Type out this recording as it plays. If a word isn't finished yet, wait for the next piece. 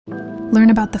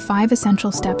Learn about the 5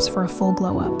 essential steps for a full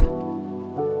glow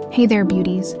up. Hey there,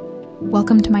 beauties.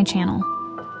 Welcome to my channel.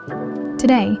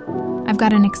 Today, I've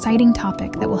got an exciting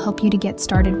topic that will help you to get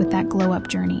started with that glow up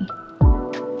journey.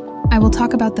 I will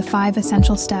talk about the 5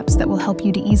 essential steps that will help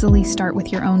you to easily start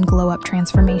with your own glow up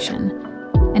transformation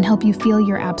and help you feel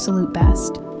your absolute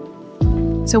best.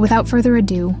 So without further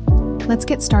ado, let's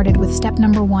get started with step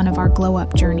number 1 of our glow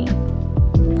up journey: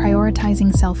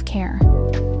 prioritizing self-care.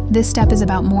 This step is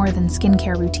about more than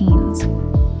skincare routines.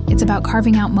 It's about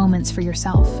carving out moments for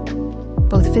yourself,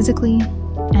 both physically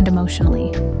and emotionally.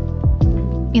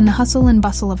 In the hustle and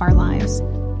bustle of our lives,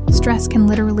 stress can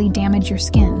literally damage your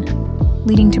skin,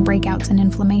 leading to breakouts and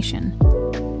inflammation.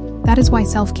 That is why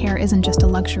self-care isn't just a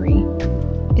luxury,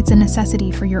 it's a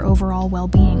necessity for your overall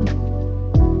well-being.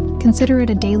 Consider it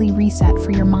a daily reset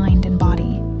for your mind and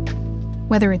body.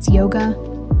 Whether it's yoga,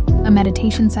 a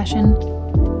meditation session,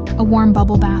 a warm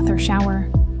bubble bath or shower,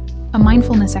 a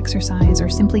mindfulness exercise, or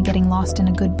simply getting lost in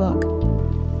a good book.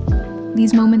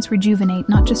 These moments rejuvenate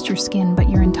not just your skin, but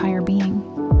your entire being.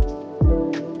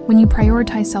 When you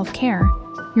prioritize self-care,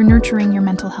 you're nurturing your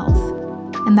mental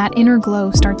health, and that inner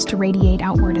glow starts to radiate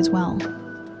outward as well.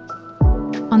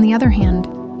 On the other hand,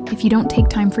 if you don't take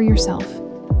time for yourself,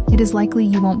 it is likely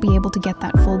you won't be able to get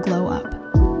that full glow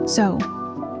up. So,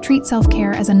 treat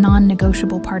self-care as a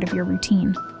non-negotiable part of your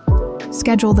routine.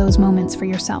 Schedule those moments for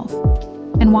yourself,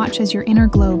 and watch as your inner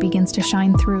glow begins to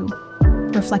shine through,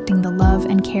 reflecting the love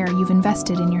and care you've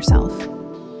invested in yourself.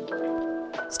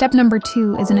 Step number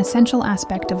 2 is an essential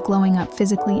aspect of glowing up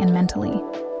physically and mentally: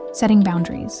 setting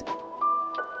boundaries.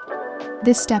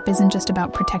 This step isn't just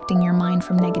about protecting your mind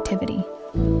from negativity.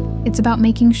 It's about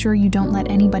making sure you don't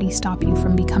let anybody stop you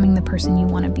from becoming the person you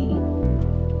want to be.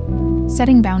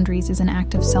 Setting boundaries is an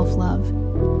act of self-love,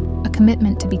 a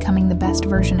commitment to becoming the best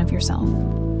version of yourself.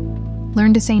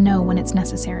 Learn to say no when it's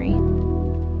necessary.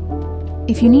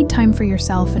 If you need time for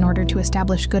yourself in order to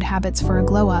establish good habits for a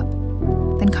glow-up,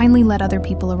 then kindly let other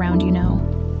people around you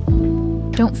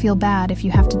know. Don't feel bad if you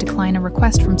have to decline a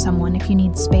request from someone if you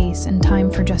need space and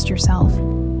time for just yourself.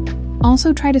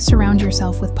 Also, try to surround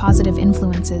yourself with positive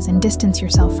influences and distance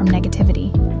yourself from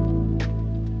negativity.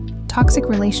 Toxic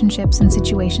relationships and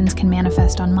situations can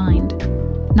manifest on mind,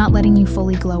 not letting you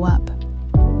fully glow up.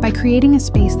 By creating a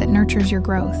space that nurtures your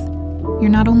growth, you're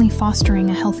not only fostering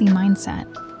a healthy mindset,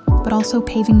 but also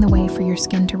paving the way for your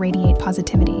skin to radiate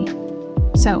positivity.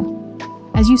 So,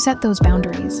 as you set those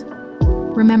boundaries,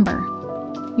 remember,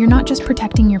 you're not just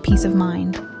protecting your peace of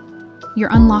mind,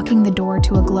 you're unlocking the door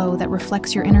to a glow that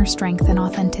reflects your inner strength and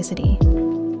authenticity.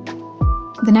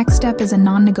 The next step is a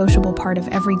non-negotiable part of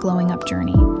every glowing up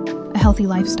journey: a healthy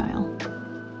lifestyle.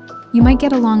 You might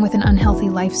get along with an unhealthy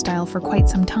lifestyle for quite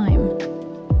some time,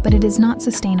 but it is not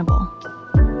sustainable.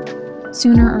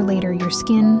 Sooner or later, your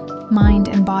skin, mind,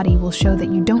 and body will show that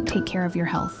you don't take care of your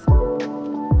health.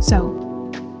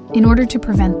 So, in order to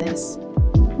prevent this,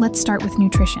 let's start with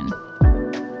nutrition.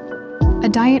 A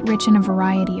diet rich in a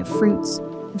variety of fruits,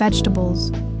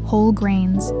 vegetables, whole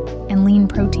grains, and lean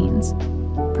proteins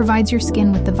provides your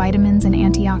skin with the vitamins and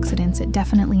antioxidants it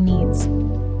definitely needs.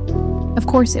 Of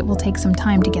course, it will take some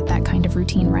time to get that kind of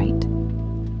routine right.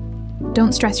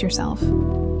 Don't stress yourself.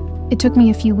 It took me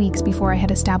a few weeks before I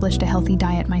had established a healthy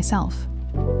diet myself.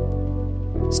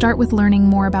 Start with learning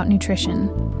more about nutrition,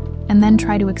 and then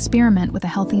try to experiment with a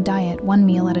healthy diet one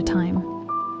meal at a time.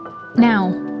 Now,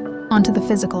 onto the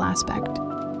physical aspect.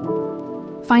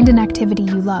 Find an activity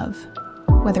you love,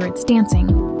 whether it's dancing,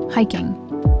 hiking,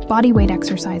 bodyweight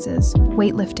exercises,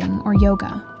 weightlifting, or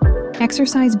yoga.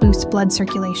 Exercise boosts blood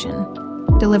circulation,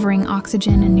 delivering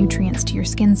oxygen and nutrients to your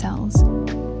skin cells,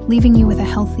 leaving you with a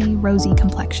healthy, rosy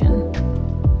complexion.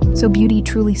 So beauty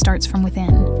truly starts from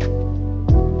within.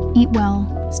 Eat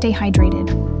well, stay hydrated,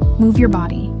 move your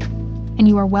body, and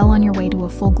you are well on your way to a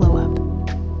full glow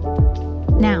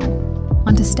up. Now,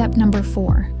 onto step number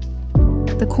 4,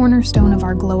 the cornerstone of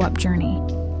our glow up journey: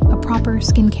 a proper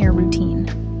skincare routine.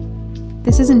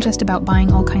 This isn't just about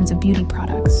buying all kinds of beauty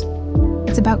products.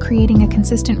 It's about creating a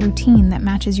consistent routine that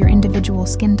matches your individual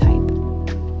skin type.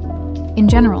 In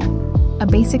general, a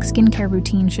basic skincare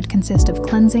routine should consist of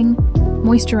cleansing,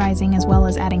 moisturizing, as well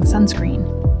as adding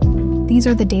sunscreen. These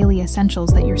are the daily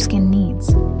essentials that your skin needs.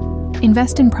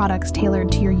 Invest in products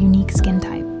tailored to your unique skin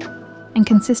type, and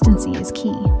consistency is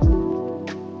key.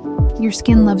 Your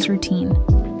skin loves routine,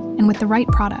 and with the right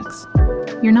products,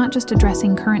 you're not just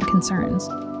addressing current concerns,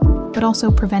 but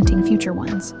also preventing future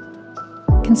ones.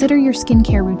 Consider your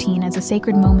skincare routine as a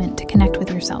sacred moment to connect with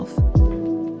yourself.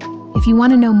 If you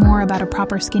want to know more about a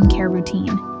proper skincare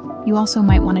routine, you also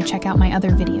might want to check out my other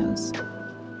videos.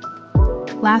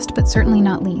 Last but certainly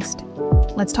not least,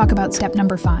 let's talk about step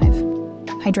number 5,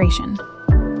 hydration.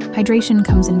 Hydration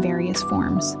comes in various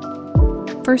forms.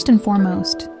 First and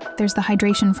foremost, there's the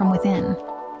hydration from within.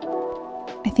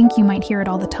 I think you might hear it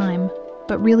all the time,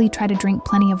 but really try to drink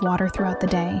plenty of water throughout the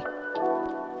day.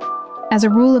 As a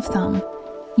rule of thumb,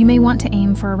 you may want to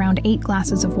aim for around 8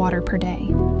 glasses of water per day.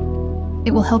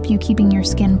 It will help you keeping your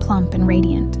skin plump and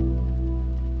radiant.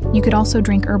 You could also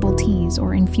drink herbal teas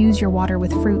or infuse your water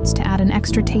with fruits to add an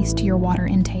extra taste to your water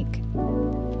intake.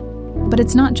 But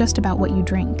it's not just about what you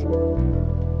drink.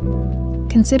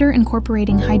 Consider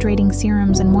incorporating hydrating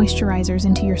serums and moisturizers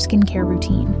into your skincare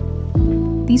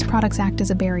routine. These products act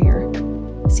as a barrier,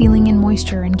 sealing in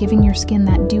moisture and giving your skin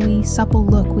that dewy, supple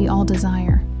look we all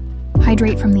desire.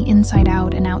 Hydrate from the inside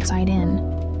out and outside in,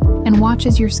 and watch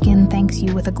as your skin thanks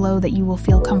you with a glow that you will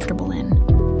feel comfortable in.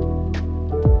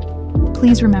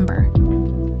 Please remember,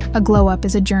 a glow up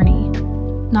is a journey,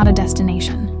 not a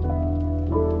destination.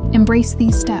 Embrace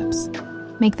these steps,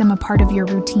 make them a part of your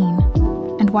routine,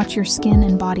 and watch your skin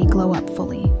and body glow up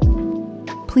fully.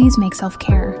 Please make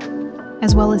self-care,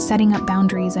 as well as setting up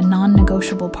boundaries, a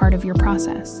non-negotiable part of your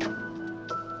process.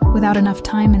 Without enough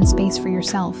time and space for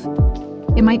yourself,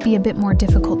 it might be a bit more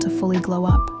difficult to fully glow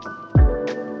up.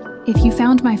 If you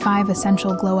found my 5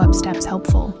 essential glow up steps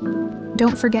helpful,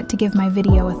 don't forget to give my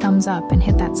video a thumbs up and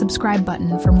hit that subscribe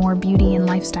button for more beauty and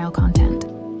lifestyle content.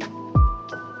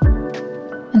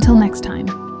 Until next time,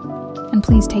 and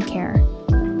please take care.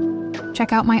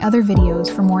 Check out my other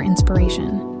videos for more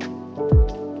inspiration.